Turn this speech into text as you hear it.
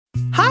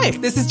Hi,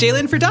 this is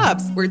Jalen for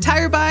Dobbs, where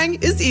tire buying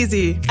is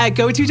easy. At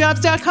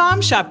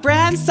GoToDobbs.com, shop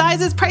brands,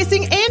 sizes,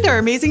 pricing, and our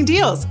amazing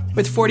deals.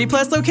 With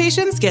 40-plus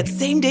locations, get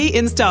same-day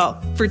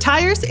install. For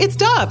tires, it's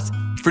Dobbs.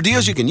 For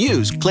deals you can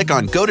use, click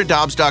on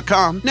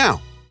GoToDobbs.com now.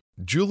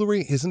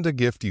 Jewelry isn't a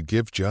gift you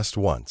give just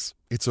once.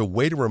 It's a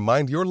way to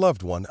remind your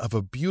loved one of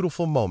a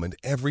beautiful moment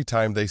every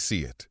time they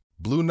see it.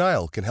 Blue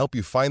Nile can help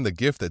you find the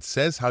gift that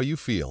says how you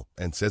feel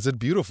and says it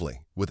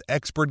beautifully, with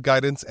expert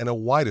guidance and a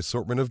wide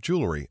assortment of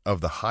jewelry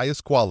of the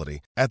highest quality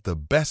at the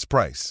best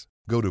price.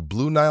 Go to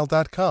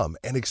BlueNile.com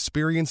and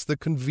experience the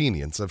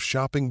convenience of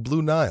shopping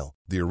Blue Nile,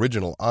 the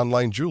original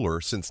online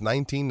jeweler since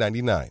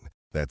 1999.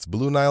 That's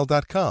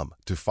BlueNile.com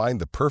to find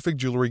the perfect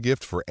jewelry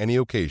gift for any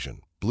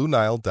occasion.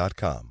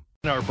 BlueNile.com.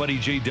 Our buddy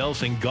Jay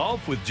Delsing,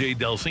 Golf with Jay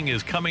Delsing,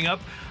 is coming up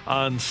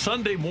on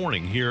Sunday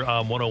morning here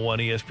on 101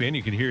 ESPN.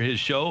 You can hear his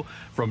show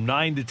from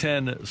 9 to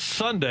 10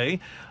 Sunday.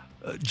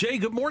 Jay,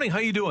 good morning. How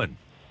you doing?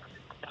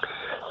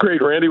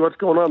 Great, Randy. What's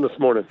going on this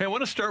morning? Hey, I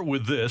want to start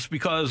with this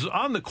because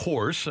on the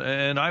course,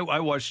 and I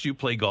watched you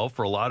play golf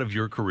for a lot of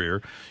your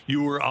career,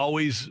 you were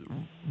always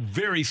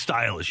very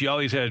stylish. You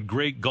always had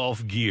great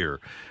golf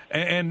gear.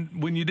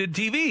 And when you did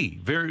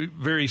TV, very,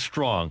 very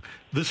strong.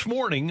 This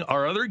morning,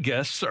 our other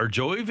guests are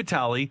Joey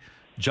Vitale,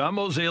 John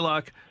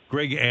Mozeliak,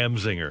 Greg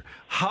Amsinger.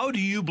 How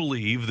do you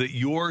believe that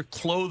your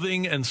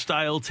clothing and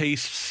style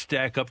tastes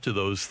stack up to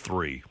those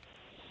three?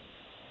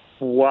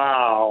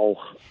 Wow.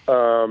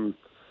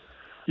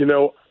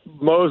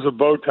 Mo's a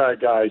bow tie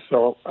guy,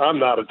 so I'm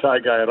not a tie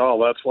guy at all.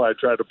 That's why I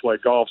tried to play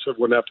golf so I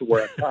wouldn't have to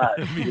wear a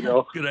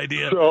tie, Good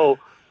idea. So,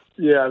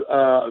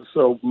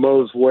 so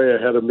Mo's way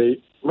ahead of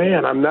me.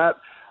 Man, I'm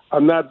not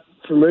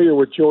familiar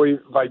with Joey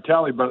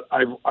Vitale, but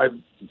I've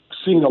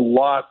seen a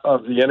lot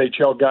of the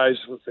NHL guys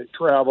as they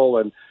travel,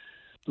 and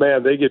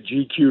man, they get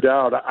GQ'd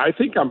out. I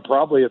think I'm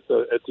probably at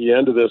the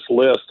end of this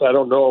list. I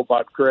don't know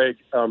about Greg.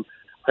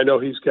 I know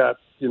he's got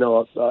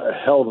a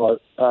hell of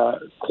a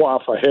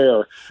coif of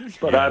hair,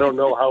 but I don't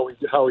know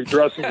how he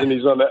dresses, and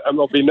he's on the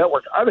MLB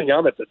Network. I think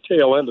I'm at the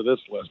tail end of this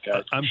list,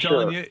 guys. I'm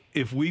telling you,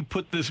 if we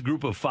put this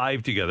group of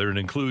five together and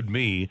include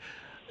me,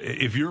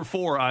 if you're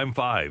 4, I'm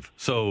 5.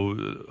 So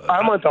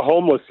I'm at the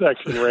homeless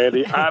section,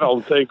 Randy. I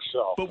don't think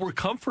so. But we're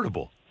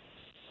comfortable.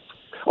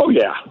 Oh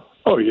yeah.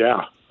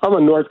 I'm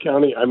in North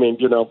County. I mean,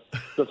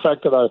 the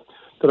fact that I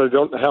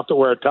don't have to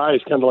wear a tie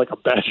is kind of like a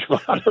badge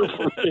of honor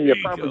for me.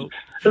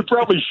 It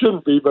probably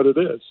shouldn't be, but it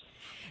is.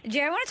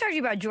 Jay, I want to talk to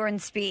you about Jordan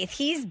Spieth.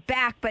 He's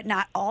back, but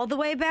not all the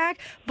way back.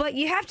 But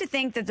you have to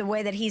think that the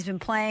way that he's been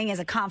playing is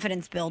a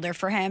confidence builder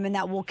for him, and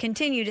that we'll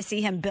continue to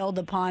see him build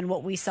upon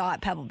what we saw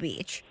at Pebble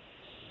Beach.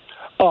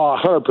 Oh,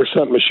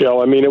 100%,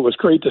 Michelle. I mean, it was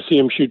great to see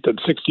him shoot that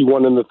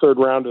 61 in the third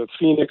round at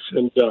Phoenix,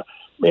 and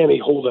man, he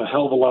holds a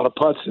hell of a lot of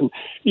putts. And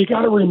you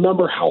got to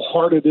remember how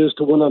hard it is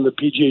to win on the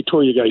PGA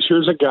Tour, you guys.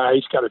 Here's a guy,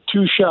 he's got a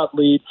 2-shot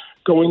lead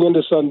going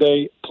into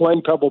Sunday,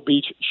 playing Pebble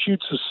Beach,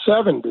 shoots a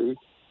 70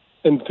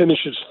 and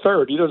finishes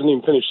third. He doesn't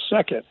even finish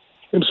second.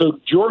 And so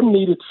Jordan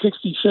needed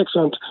 66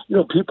 on,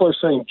 people are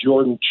saying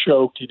Jordan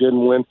choked, he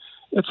didn't win.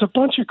 It's a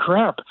bunch of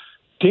crap.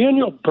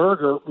 Daniel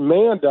Berger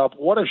manned up.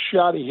 What a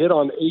shot he hit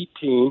on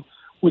 18,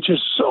 which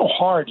is so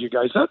hard, you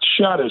guys. That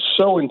shot is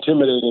so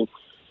intimidating.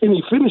 And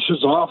he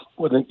finishes off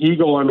with an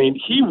eagle. I mean,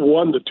 he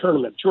won the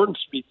tournament. Jordan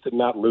Spieth did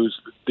not lose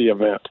the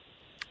event.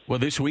 Well,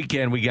 this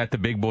weekend we got the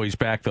big boys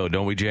back, though,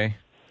 don't we, Jay?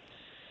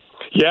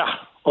 Yeah.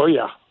 Oh,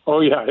 yeah.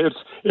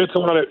 It's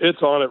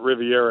on at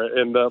Riviera,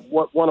 and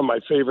one of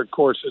my favorite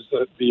courses.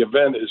 The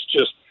event is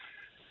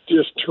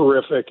just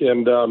terrific,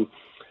 and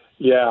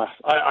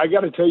I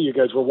got to tell you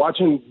guys, we're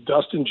watching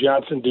Dustin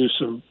Johnson do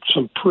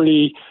some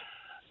pretty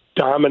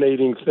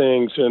dominating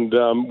things, and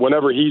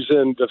whenever he's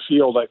in the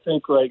field, I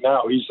think right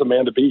now he's the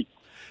man to beat.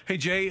 Hey,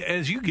 Jay,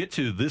 as you get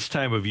to this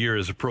time of year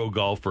as a pro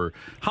golfer,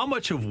 how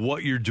much of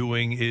what you're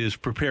doing is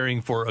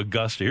preparing for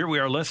Augusta? Here we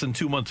are less than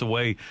 2 months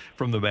away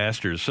from the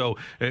Masters. So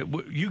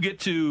you get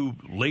to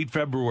late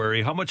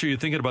February. How much are you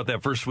thinking about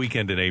that first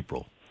weekend in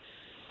April?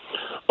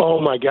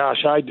 Oh, my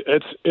gosh.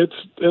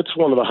 It's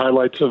one of the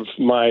highlights of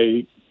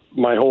my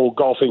whole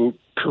golfing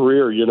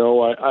career.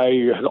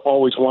 I had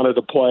always wanted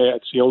to play.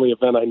 It's the only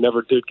event I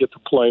never did get to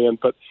play in.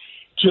 But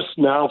just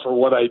now for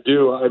what I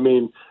do, I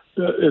mean,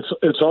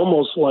 it's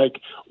almost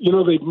like,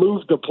 they've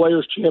moved the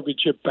Players'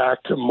 Championship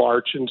back to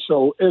March, and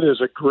so it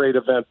is a great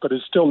event, but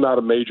it's still not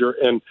a major.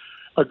 And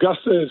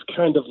Augusta is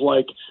kind of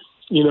like,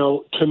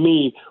 to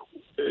me,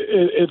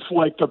 it's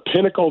like the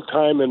pinnacle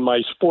time in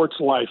my sports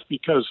life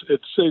because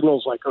it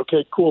signals like,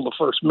 okay, cool, the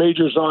first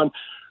major's on.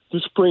 The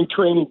spring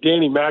training,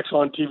 Danny Mac's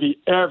on TV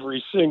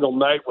every single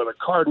night with the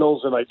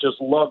Cardinals, and I just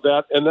love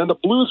that. And then the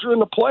Blues are in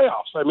the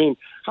playoffs. I mean,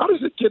 how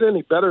does it get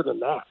any better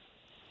than that?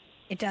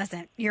 It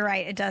doesn't. You're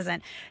right. It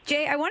doesn't.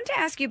 Jay, I wanted to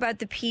ask you about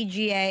the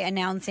PGA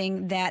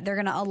announcing that they're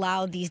going to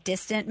allow these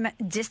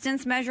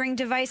distance measuring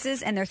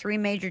devices in their 3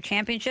 major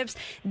championships.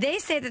 They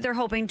say that they're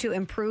hoping to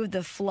improve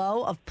the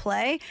flow of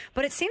play,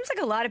 but it seems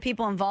like a lot of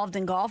people involved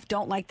in golf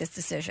don't like this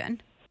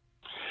decision.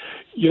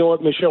 You know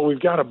what, Michelle?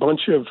 We've got a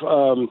bunch of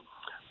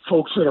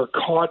folks that are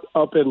caught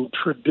up in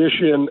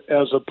tradition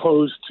as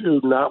opposed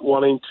to not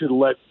wanting to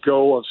let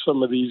go of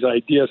some of these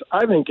ideas.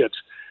 I think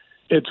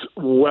it's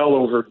well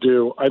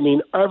overdue. I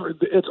mean,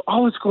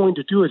 it's going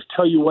to do is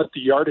tell you what the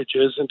yardage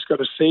is, and it's going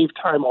to save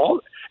time.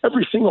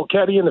 Every single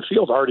caddy in the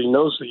field already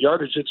knows the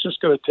yardage. It's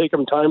just going to take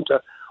him time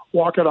to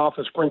walk it off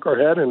a sprinkler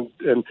head and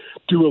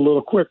do a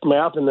little quick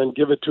math and then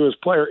give it to his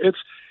player.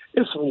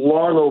 It's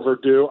long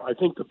overdue. I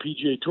think the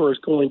PGA Tour is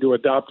going to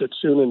adopt it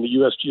soon, and the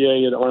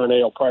USGA and R&A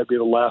will probably be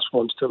the last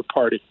ones to the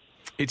party.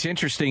 It's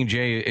interesting,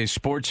 Jay, as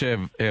sports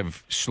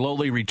have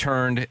slowly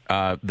returned.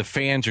 The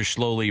fans are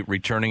slowly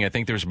returning. I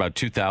think there was about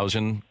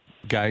 2,000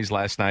 guys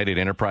last night at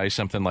Enterprise,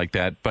 something like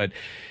that. But,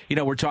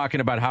 we're talking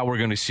about how we're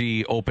going to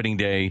see opening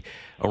day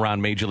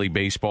around Major League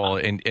Baseball.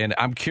 And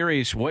I'm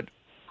curious, what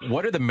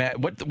are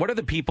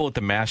the people at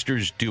the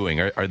Masters doing?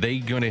 Are they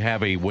going to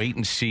have a wait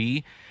and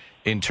see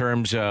in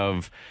terms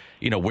of,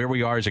 where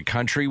we are as a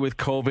country with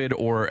COVID,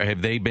 or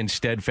have they been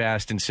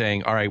steadfast in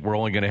saying, all right, we're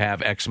only going to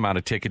have X amount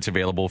of tickets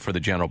available for the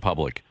general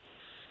public?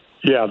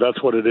 Yeah,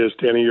 that's what it is,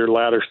 Danny, your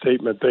latter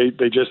statement.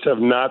 They just have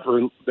not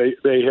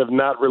they have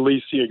not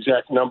released the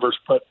exact numbers,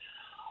 but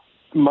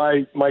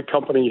my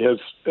company has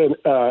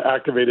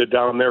activated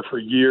down there for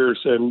years,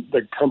 and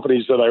the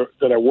companies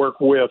that I work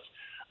with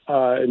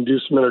and do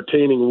some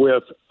entertaining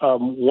with,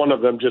 one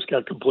of them just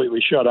got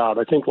completely shut out.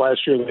 I think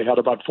last year they had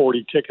about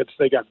 40 tickets.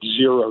 They got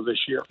 0 this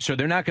year. So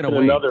they're not going to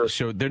wait.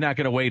 So they're not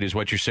going to wait is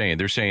what you're saying.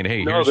 They're saying,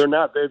 hey, no, they're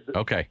not.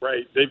 Okay.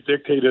 Right. They've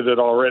dictated it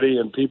already,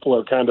 and people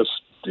are kind of,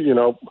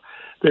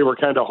 they were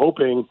kind of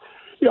hoping.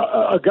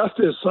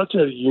 Augusta is such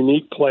a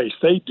unique place.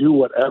 They do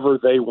whatever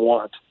they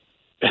want,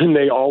 and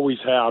they always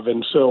have.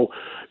 And so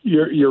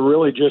you're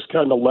really just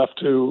kind of left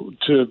to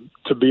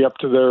be up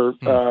to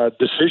their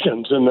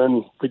decisions, and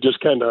then we just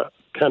kind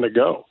of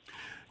go.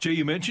 Jay,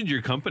 you mentioned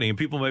your company, and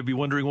people might be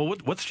wondering, well,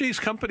 what's Jay's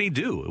company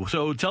do?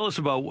 So tell us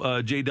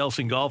about Jay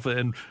Delsing Golf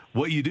and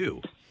what you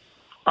do.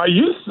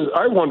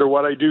 I wonder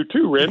what I do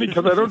too, Randy,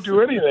 because I don't do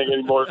anything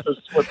anymore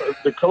with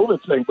the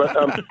COVID thing. But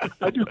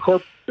I do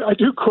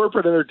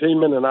corporate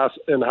entertainment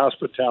and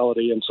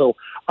hospitality, and so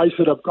I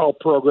set up golf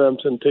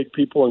programs and take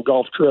people on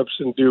golf trips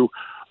and do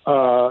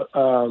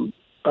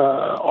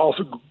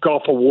also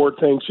golf award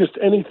things, just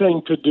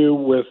anything to do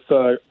with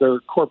their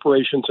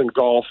corporations and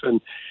golf,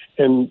 and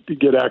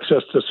get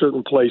access to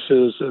certain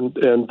places and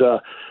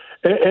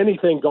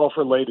anything golf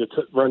related,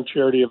 to run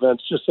charity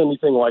events, just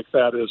anything like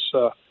that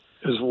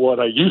is what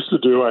I used to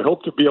do. I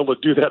hope to be able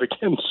to do that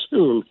again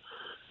soon.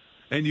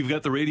 And you've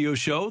got the radio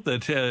show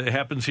that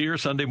happens here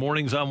Sunday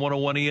mornings on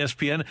 101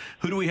 ESPN.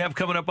 Who do we have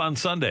coming up on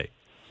Sunday?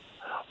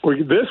 Well,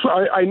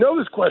 I know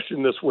this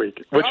question this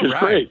week, which is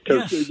great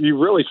because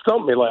you really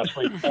stumped me last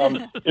week.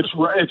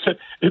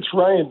 It's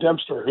Ryan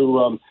Dempster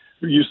who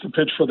used to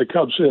pitch for the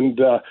Cubs and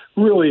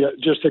really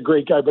just a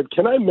great guy. But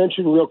can I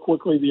mention real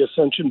quickly the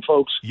Ascension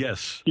folks?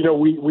 Yes. They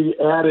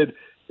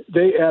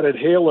added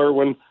Hale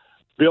Irwin,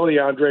 Billy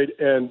Andrade,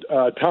 and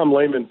Tom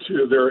Lehman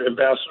to their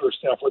ambassador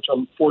staff, which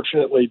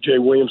unfortunately Jay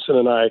Williamson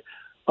and I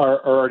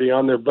are already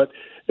on there. But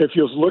if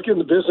you look in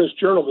the Business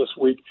Journal this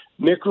week,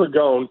 Nick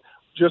Ragone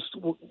just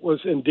was,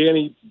 and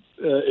Danny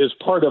is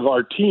part of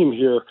our team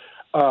here.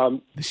 There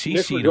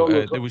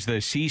was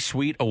the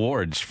C-Suite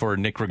Awards for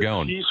Nick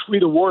Ragone.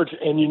 C-Suite Awards,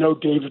 and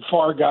David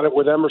Farr got it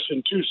with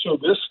Emerson too. So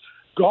this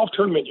golf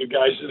tournament, you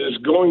guys, it is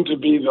going to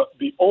be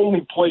the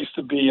only place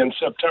to be in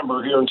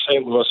September here in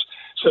St. Louis,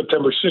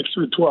 September 6th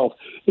through 12th,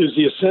 is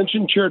the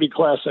Ascension Charity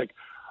Classic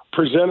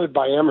presented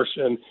by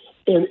Emerson,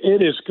 and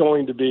it is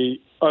going to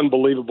be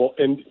unbelievable.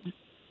 And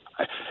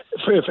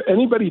if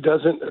anybody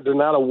they're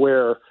not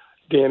aware,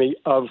 Danny,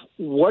 of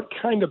what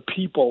kind of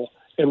people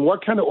and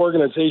what kind of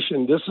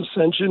organization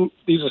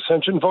these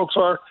Ascension folks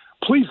are,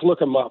 please look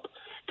them up,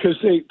 because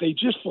they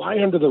just fly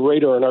under the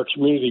radar in our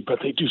community, but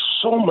they do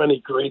so many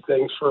great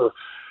things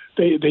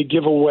they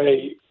give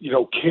away,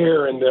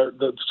 care, and they're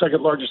the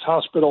second largest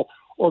hospital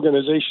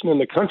organization in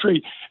the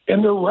country,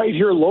 and they're right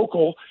here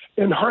local,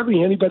 and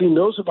hardly anybody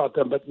knows about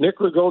them. But Nick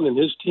Ragone and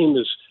his team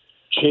is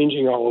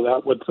changing all of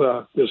that with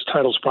this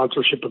title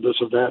sponsorship of this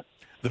event.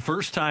 The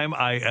first time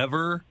I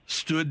ever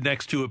stood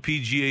next to a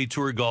PGA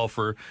Tour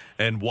golfer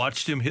and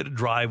watched him hit a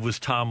drive was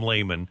Tom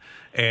Lehman,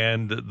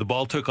 and the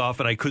ball took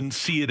off and I couldn't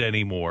see it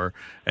anymore,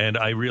 and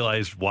I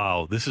realized,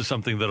 wow, this is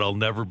something that I'll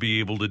never be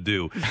able to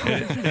do.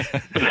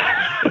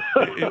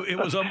 It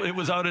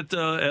was out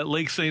at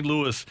Lake St.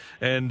 Louis,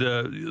 and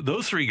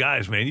those three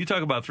guys, man, you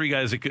talk about three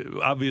guys that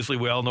obviously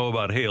we all know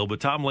about Hale, but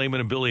Tom Lehman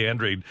and Billy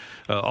Andrade,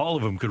 all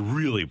of them could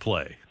really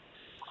play.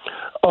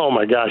 Oh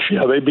my gosh,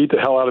 yeah, they beat the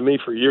hell out of me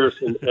for years,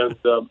 and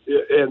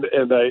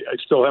I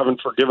still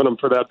haven't forgiven them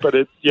for that. But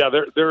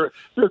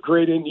they're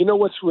great, and you know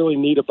what's really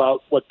neat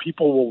about what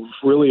people will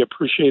really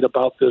appreciate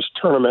about this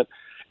tournament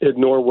at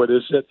Norwood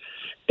is that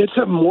it's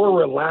a more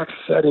relaxed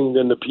setting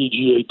than the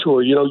PGA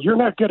Tour. You're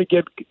not going to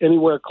get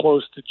anywhere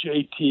close to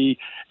JT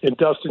and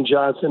Dustin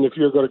Johnson if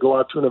you're going to go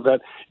out to an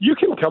event. You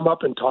can come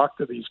up and talk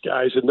to these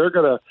guys, and they're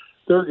going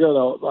they're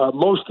gonna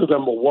most of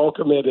them will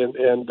welcome it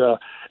and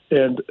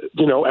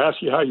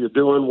ask you how you're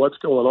doing, what's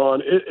going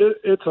on.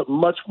 It's a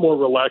much more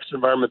relaxed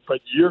environment,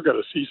 but you're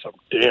going to see some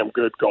damn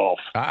good golf.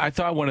 I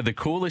thought one of the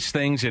coolest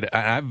things that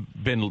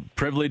I've been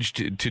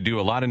privileged to do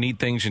a lot of neat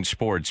things in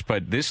sports,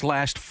 but this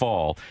last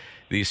fall,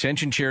 the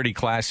Ascension Charity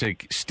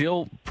Classic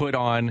still put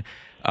on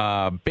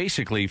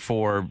basically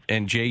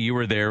and Jay, you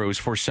were there, it was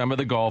for some of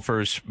the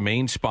golfers,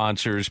 main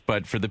sponsors,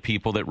 but for the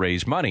people that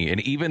raise money.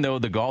 And even though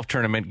the golf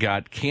tournament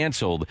got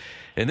canceled,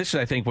 and this is,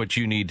 I think, what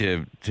you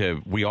need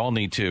we all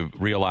need to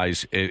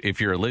realize if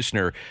you're a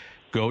listener,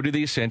 go to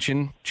the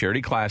Ascension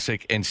Charity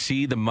Classic and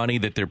see the money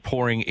that they're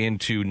pouring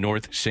into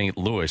North St.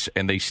 Louis.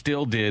 And they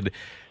still did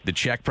the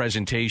check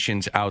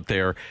presentations out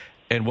there.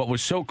 And what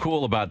was so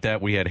cool about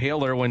that, we had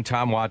Hale Irwin,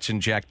 Tom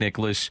Watson, Jack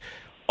Nicklaus,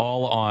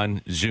 all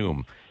on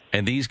Zoom.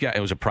 And these guys, it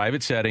was a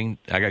private setting.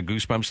 I got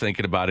goosebumps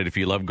thinking about it if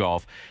you love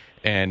golf.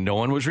 And no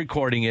one was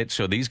recording it.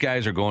 So these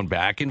guys are going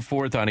back and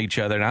forth on each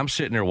other. And I'm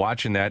sitting there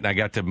watching that. And I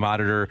got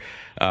to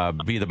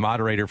be the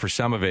moderator for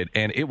some of it.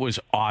 And it was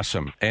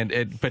awesome.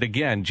 But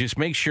again, just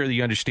make sure that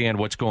you understand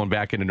what's going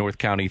back into North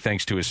County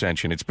thanks to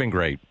Ascension. It's been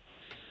great.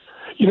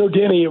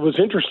 Danny, it was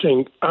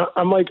interesting.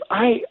 I'm like,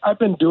 I've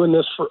been doing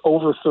this for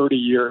over 30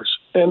 years,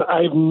 and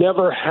I've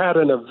never had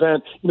an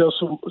event.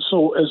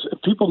 So as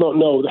people don't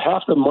know,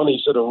 half the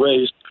monies that are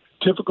raised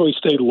typically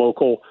stay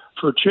local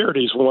for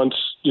charities once,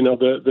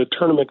 the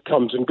tournament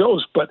comes and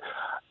goes. But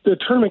the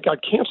tournament got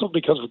canceled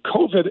because of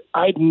COVID.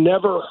 I'd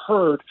never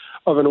heard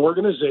of an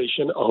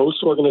organization, a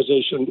host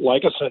organization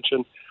like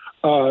Ascension,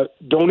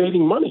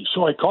 donating money.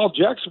 So I called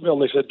Jacksonville,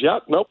 and they said, yeah,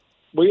 nope.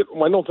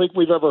 I don't think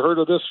we've ever heard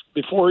of this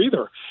before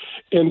either.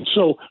 And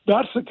so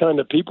that's the kind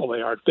of people they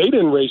are. They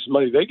didn't raise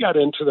money. They got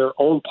into their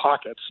own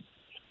pockets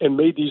and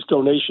made these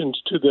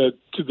donations to the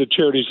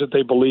charities that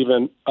they believe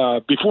in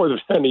before the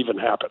event even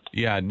happened.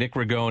 Yeah, Nick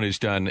Ragone has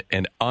done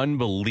an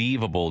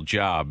unbelievable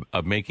job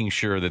of making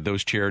sure that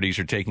those charities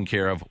are taken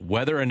care of,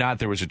 whether or not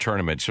there was a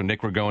tournament. So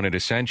Nick Ragone at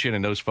Ascension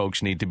and those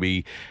folks need to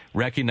be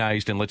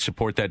recognized, and let's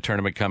support that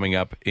tournament coming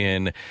up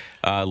in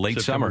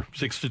late summer.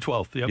 6th to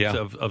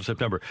 12th of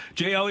September.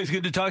 Jay, always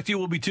good to talk to you.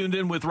 We'll be tuned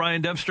in with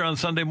Ryan Dempster on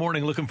Sunday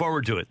morning. Looking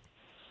forward to it.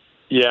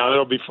 Yeah,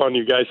 it'll be fun,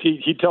 you guys.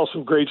 He tells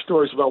some great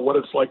stories about what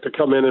it's like to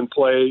come in and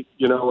play,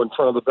 in front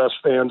of the best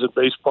fans in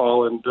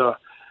baseball, and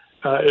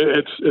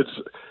it's.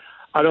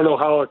 I don't know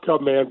how a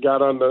Cub man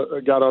got on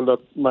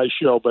my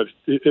show, but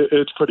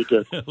it's pretty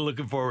good.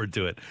 Looking forward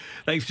to it.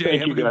 Thanks, Jay.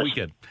 Have a good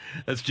weekend.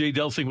 That's Jay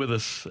Delsing with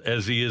us,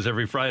 as he is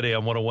every Friday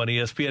on 101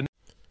 ESPN.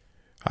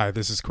 Hi,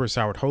 this is Chris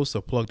Howard, host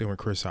of Plugged In with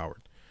Chris Howard.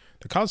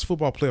 The College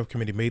Football Playoff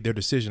Committee made their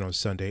decision on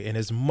Sunday, and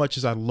as much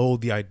as I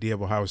loathe the idea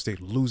of Ohio State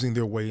losing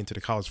their way into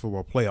the College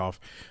Football Playoff,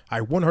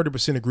 I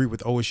 100% agree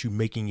with OSU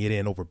making it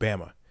in over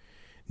Bama.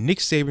 Nick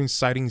Saban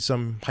citing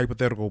some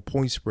hypothetical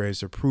point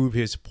spreads to prove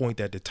his point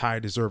that the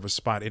Tide deserve a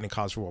spot in the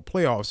College Football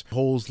Playoffs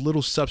holds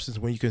little substance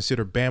when you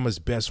consider Bama's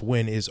best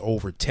win is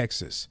over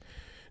Texas.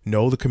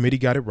 No, the committee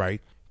got it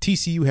right.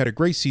 TCU had a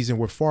great season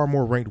with far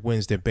more ranked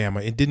wins than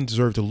Bama and didn't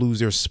deserve to lose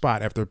their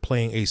spot after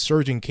playing a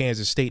surging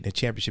Kansas State in a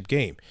championship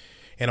game.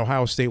 And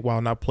Ohio State,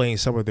 while not playing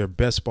some of their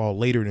best ball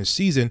later in the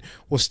season,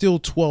 was still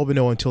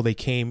 12-0 until they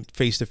came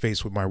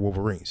face-to-face with my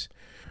Wolverines.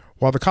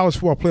 While the college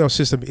football playoff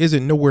system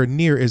isn't nowhere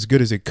near as good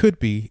as it could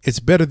be, it's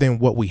better than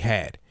what we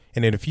had.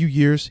 And in a few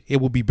years, it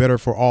will be better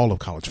for all of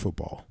college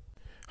football.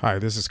 Hi,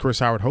 this is Chris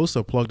Howard, host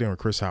of Plugged In with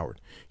Chris Howard.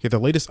 Get the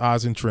latest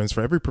odds and trends for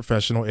every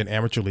professional and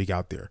amateur league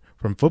out there.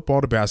 From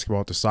football to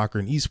basketball to soccer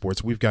and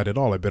esports, we've got it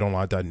all at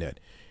betonline.net.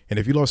 And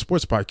if you love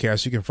sports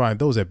podcasts, you can find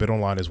those at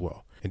BetOnline as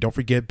well. And don't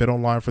forget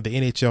BetOnline for the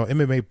NHL,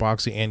 MMA,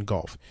 boxing, and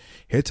golf.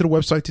 Head to the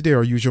website today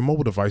or use your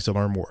mobile device to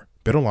learn more.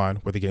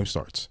 BetOnline, where the game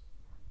starts.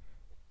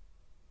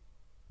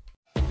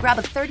 Grab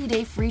a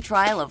 30-day free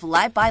trial of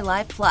Live by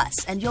Live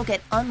Plus, and you'll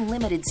get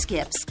unlimited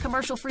skips,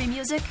 commercial-free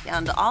music,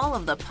 and all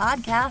of the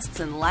podcasts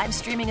and live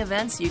streaming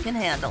events you can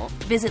handle.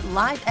 Visit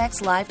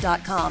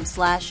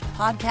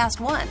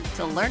livexlive.com/podcast1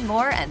 to learn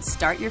more and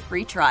start your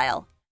free trial.